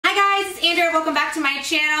guys, Andrea, welcome back to my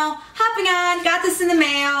channel. Hopping on, got this in the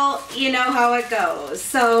mail, you know how it goes.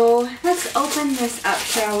 So let's open this up,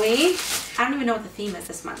 shall we? I don't even know what the theme is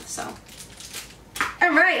this month, so.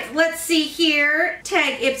 All right, let's see here.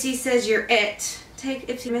 Tag Ipsy says you're it. Tag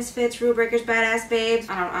Ipsy Misfits, Rule Breakers, Badass Babes.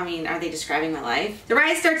 I mean, are they describing my life? The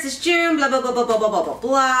ride starts this June, blah, blah, blah, blah, blah, blah, blah, blah,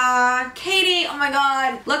 blah. Katie, oh my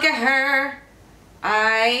God, look at her.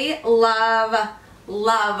 I love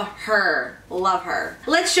her. Love her.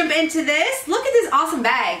 Let's jump into this. Look at this awesome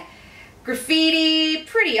bag. Graffiti,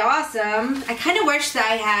 pretty awesome. I kind of wish that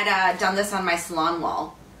I had done this on my salon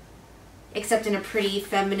wall. Except in a pretty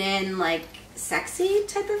feminine, like, sexy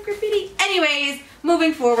type of graffiti. Anyways,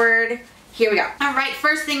 moving forward, here we go. Alright,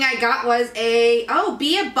 first thing I got was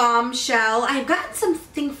Be a Bombshell. I've gotten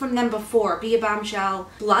something from them before. Be a Bombshell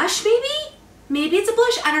blush, maybe? Maybe it's a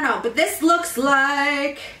blush, I don't know, but this looks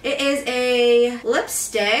like it is a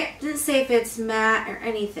lipstick. Doesn't say if it's matte or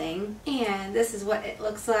anything. And this is what it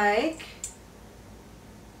looks like.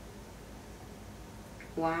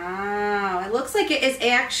 Wow, it looks like it is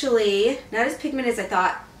actually not as pigmented as I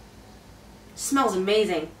thought. It smells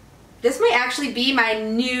amazing. This might actually be my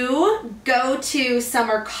new go-to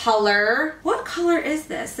summer color. What color is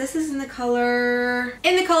this? This is in the color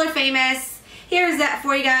Famous. Here's that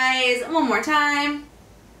for you guys one more time.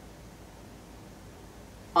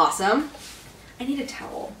 Awesome. I need a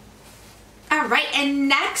towel. All right, and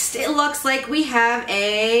next it looks like we have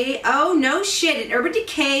oh no shit, an Urban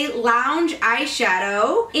Decay Lounge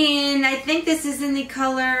eyeshadow. And I think this is in the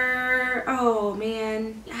color, oh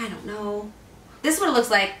man, I don't know. This is what it looks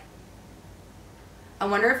like. I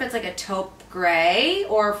wonder if it's like a taupe gray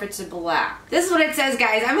or if it's a black. This is what it says,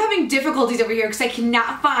 guys. I'm having difficulties over here because I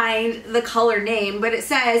cannot find the color name, but it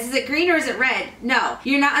says, is it green or is it red? No,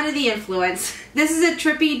 you're not under the influence. This is a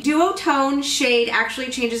trippy duotone shade, actually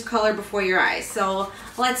changes color before your eyes. So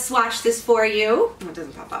let's swatch this for you. Oh, it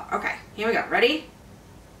doesn't pop up. Okay, here we go. Ready?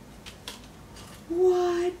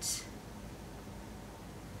 What?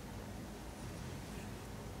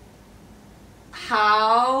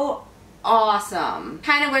 How awesome.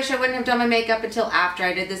 Kind of wish I wouldn't have done my makeup until after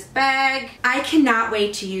I did this bag. I cannot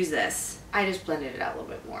wait to use this. I just blended it out a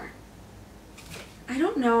little bit more. I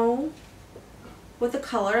don't know what the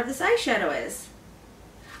color of this eyeshadow is.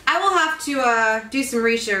 I will have to do some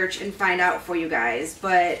research and find out for you guys,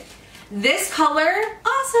 but this color,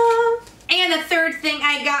 awesome. And the third thing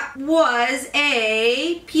I got was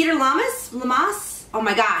a Peter Lamas. Oh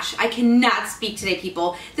my gosh, I cannot speak today,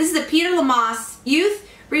 people. This is a Peter Lamas Youth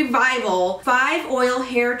Revival 5 Oil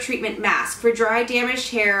Hair Treatment Mask for dry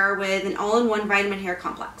damaged hair with an all-in-one vitamin hair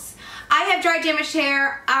complex. I have dry damaged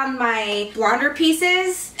hair on my blonder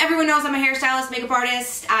pieces. Everyone knows I'm a hairstylist, makeup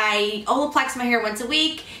artist. I Olaplex my hair once a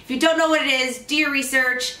week. If you don't know what it is, do your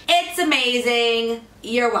research. It's amazing.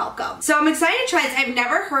 You're welcome. So I'm excited to try this. I've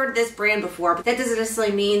never heard this brand before, but that doesn't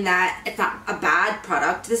necessarily mean that it's not a bad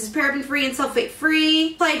product. This is paraben-free and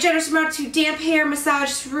sulfate-free. Apply a generous amount to damp hair,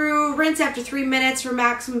 massage through, rinse after 3 minutes for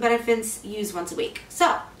maximum benefits, use once a week.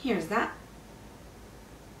 So, here's that.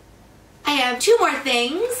 I have two more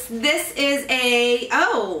things. This is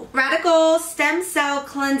Radical Stem Cell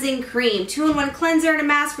Cleansing Cream. 2-in-1 cleanser and a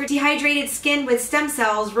mask for dehydrated skin with stem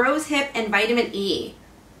cells, rose hip, and vitamin E.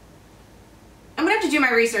 I'm gonna have to do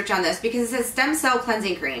my research on this because it says stem cell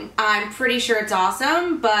cleansing cream. I'm pretty sure it's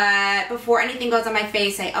awesome, but before anything goes on my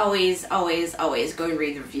face, I always go and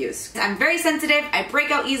read the reviews. I'm very sensitive, I break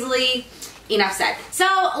out easily. Enough said. So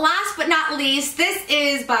last but not least, this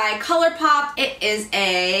is by ColourPop. It is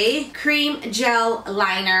a cream gel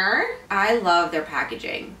liner. I love their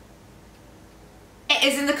packaging. It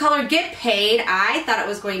is in the color Get Paid. I thought it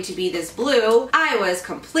was going to be this blue. I was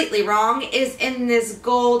completely wrong. It is in this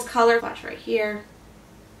gold color. Watch right here.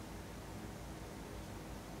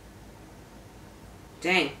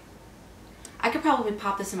 Dang. I could probably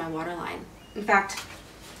pop this in my waterline. In fact,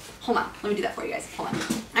 hold on, let me do that for you guys, hold on.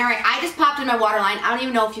 All right, I just popped in my waterline. I don't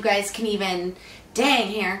even know if you guys can even, dang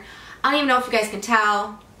here. I don't even know if you guys can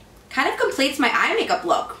tell. Kind of completes my eye makeup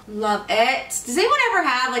look. Love it. Does anyone ever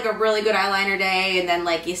have like a really good eyeliner day and then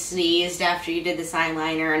like you sneezed after you did this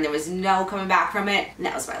eyeliner and there was no coming back from it? And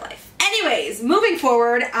that was my life. Anyways, moving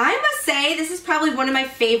forward, I must say this is probably one of my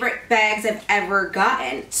favorite bags I've ever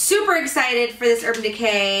gotten. Super excited for this Urban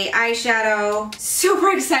Decay eyeshadow.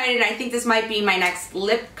 Super excited. I think this might be my next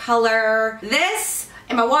lip color. This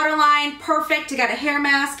and my waterline, perfect. I got a hair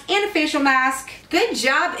mask and a facial mask. Good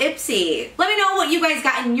job, Ipsy. Let me know what you guys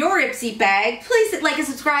got in your Ipsy bag. Please hit like and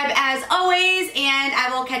subscribe as always, and I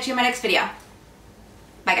will catch you in my next video.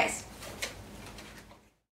 Bye, guys.